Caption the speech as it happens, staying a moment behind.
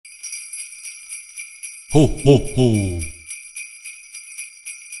Ho, ho, ho.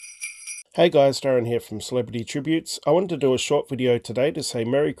 Hey guys, Darren here from Celebrity Tributes. I wanted to do a short video today to say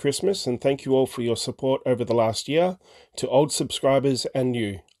Merry Christmas and thank you all for your support over the last year, to old subscribers and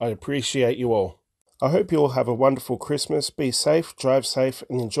new. I appreciate you all. I hope you all have a wonderful Christmas, be safe, drive safe,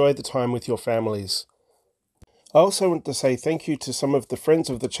 and enjoy the time with your families. I also want to say thank you to some of the friends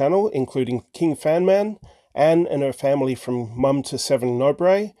of the channel, including King Fanman, Anne and her family from Mum to 7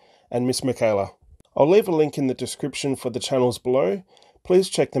 Nobre, and Miss Michaela. I'll leave a link in the description for the channels below. Please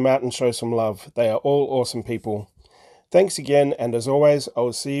check them out and show some love. They are all awesome people. Thanks again, and as always, I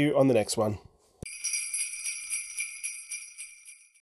will see you on the next one.